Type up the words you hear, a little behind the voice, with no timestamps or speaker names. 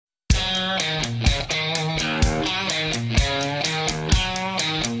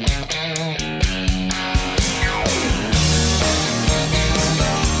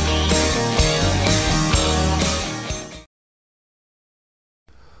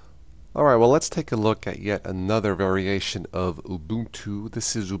Alright, well, let's take a look at yet another variation of Ubuntu.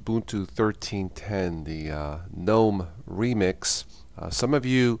 This is Ubuntu 13.10, the Gnome remix. Some of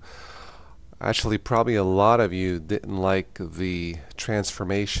you, actually probably a lot of you, didn't like the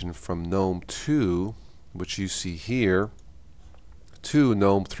transformation from Gnome 2, which you see here, to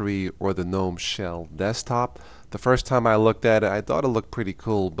Gnome 3 or the Gnome Shell desktop. The first time I looked at it, I thought it looked pretty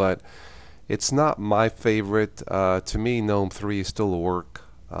cool, but it's not my favorite. To me, Gnome 3 is still a work.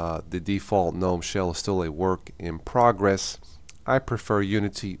 The default Gnome shell is still a work in progress. I prefer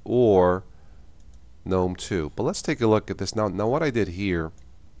Unity or Gnome 2. But let's take a look at this. Now what I did here,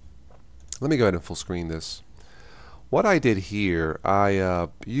 let me go ahead and full screen this. What I did here, I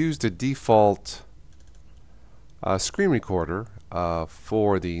used the default screen recorder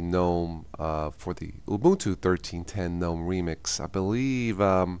for the Gnome, for the Ubuntu 13.10 Gnome remix. I believe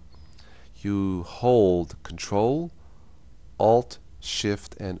you hold Control, Alt,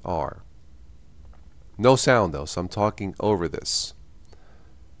 Shift and R. No sound though, so I'm talking over this.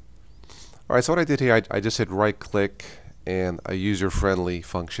 Alright, so what I did here, I just hit right click and a user-friendly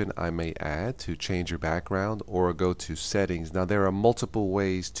function I may add to change your background or go to settings. Now there are multiple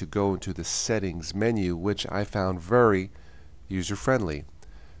ways to go into the settings menu, which I found very user-friendly.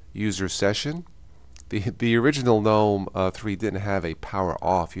 User session. The original Gnome 3 didn't have a power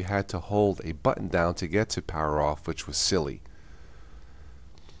off. You had to hold a button down to get to power off, which was silly.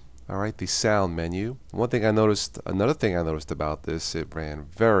 Alright, the sound menu. Another thing I noticed about this, it ran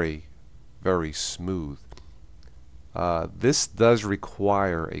very, very smooth. This does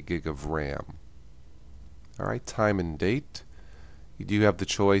require a gig of RAM. Alright, time and date. You do have the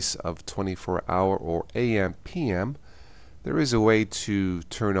choice of 24-hour or AM, PM. There is a way to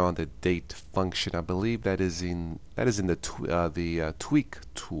turn on the date function. I believe that is in the tweak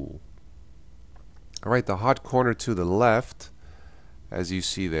tool. Alright, the hot corner to the left, as you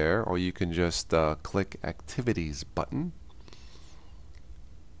see there, or you can just click Activities button.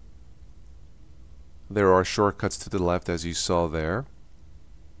 There are shortcuts to the left, as you saw there.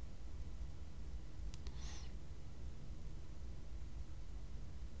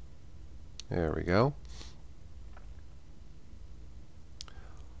 There we go.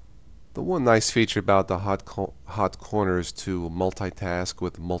 The one nice feature about the hot corner is to multitask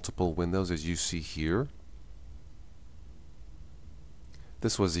with multiple windows, as you see here.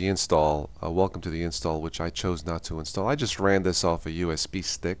 This was the install. Welcome to the install, which I chose not to install. I just ran this off a USB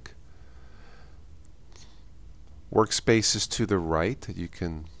stick. Workspaces to the right. You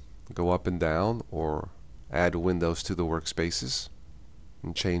can go up and down or add windows to the workspaces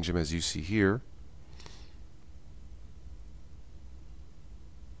and change them as you see here.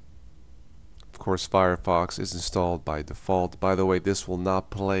 Of course, Firefox is installed by default. By the way, this will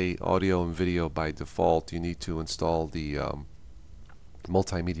not play audio and video by default. You need to install the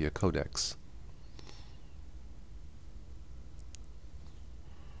multimedia codecs.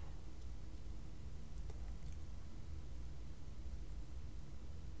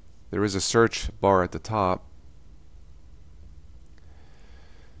 There is a search bar at the top.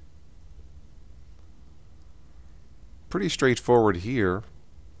 Pretty straightforward here.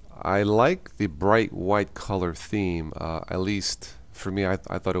 I like the bright white color theme. At least for me, I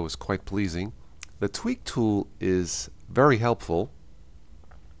thought it was quite pleasing. The tweak tool is very helpful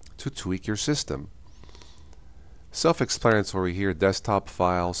to tweak your system. Self-explanatory here, desktop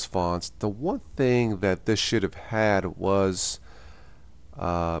files, fonts. The one thing that this should have had was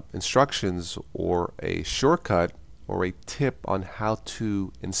instructions or a shortcut or a tip on how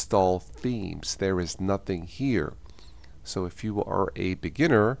to install themes. There is nothing here. So if you are a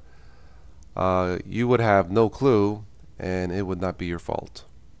beginner, you would have no clue and it would not be your fault.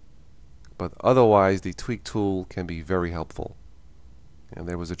 But otherwise, the tweak tool can be very helpful. And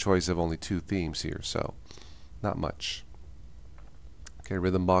there was a choice of only 2 themes here, so not much. Okay,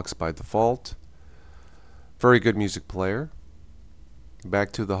 rhythm box by default. Very good music player.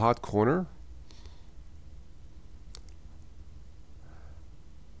 Back to the hot corner.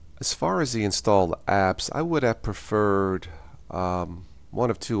 As far as the installed apps, I would have preferred one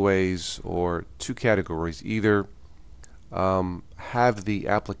of 2 ways or 2 categories. Either have the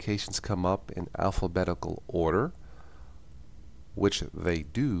applications come up in alphabetical order, which they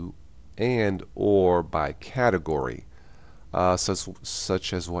do, and or by category,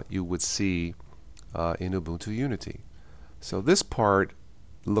 such as what you would see in Ubuntu Unity. So this part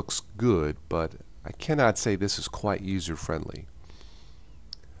looks good, but I cannot say this is quite user-friendly.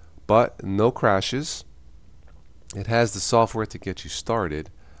 But no crashes. It has the software to get you started.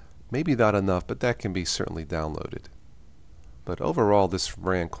 Maybe not enough, but that can be certainly downloaded. But overall, this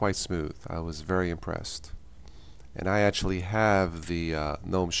ran quite smooth. I was very impressed. and I actually have the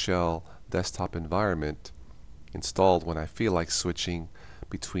Gnome Shell desktop environment installed when I feel like switching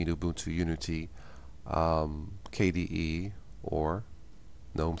between Ubuntu Unity, KDE, or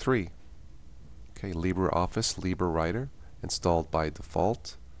Gnome 3. Okay, Libreoffice, LibreWriter, installed by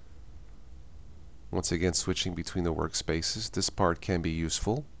default. Once again, switching between the workspaces. This part can be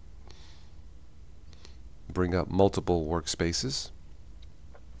useful. Bring up multiple workspaces.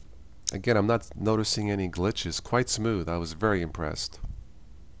 Again, I'm not noticing any glitches. Quite smooth. I was very impressed.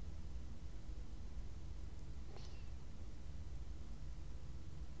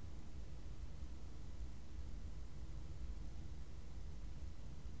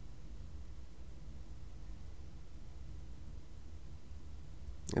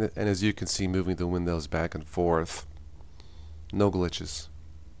 And as you can see, moving the windows back and forth, no glitches.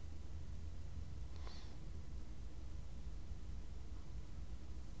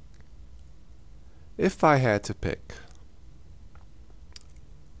 If I had to pick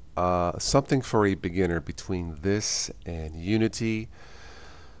something for a beginner between this and Unity,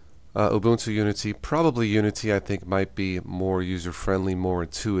 Ubuntu Unity, probably Unity I think might be more user-friendly, more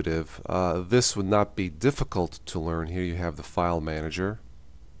intuitive. This would not be difficult to learn. Here you have the file manager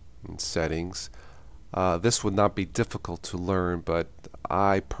and settings. This would not be difficult to learn, but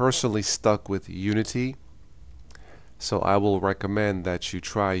I personally stuck with Unity, so I will recommend that you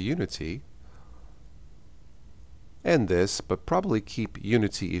try Unity and this, but probably keep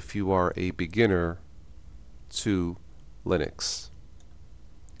Unity if you are a beginner to Linux.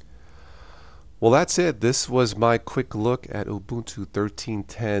 Well, that's it. This was my quick look at Ubuntu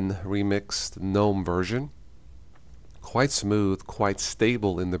 13.10 Remixed GNOME version. Quite smooth, quite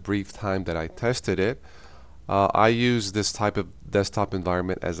stable in the brief time that I tested it. I use this type of desktop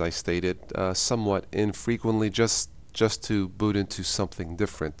environment, as I stated, somewhat infrequently, just to boot into something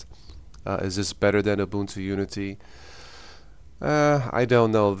different. Is this better than Ubuntu Unity? I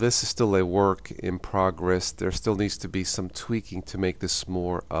don't know. This is still a work in progress. There still needs to be some tweaking to make this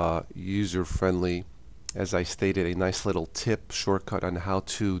more user-friendly. As I stated, a nice little tip shortcut on how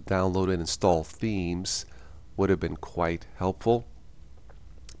to download and install themes would have been quite helpful.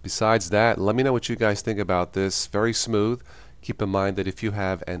 Besides that, let me know what you guys think about this. Very smooth. Keep in mind that if you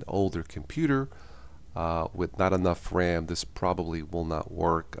have an older computer with not enough RAM, this probably will not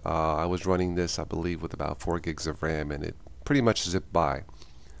work. I was running this, I believe, with about 4 gigs of RAM, and it pretty much zipped by.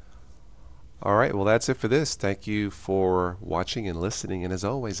 Alright, well that's it for this. Thank you for watching and listening, and as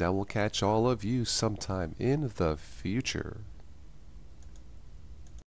always, I will catch all of you sometime in the future.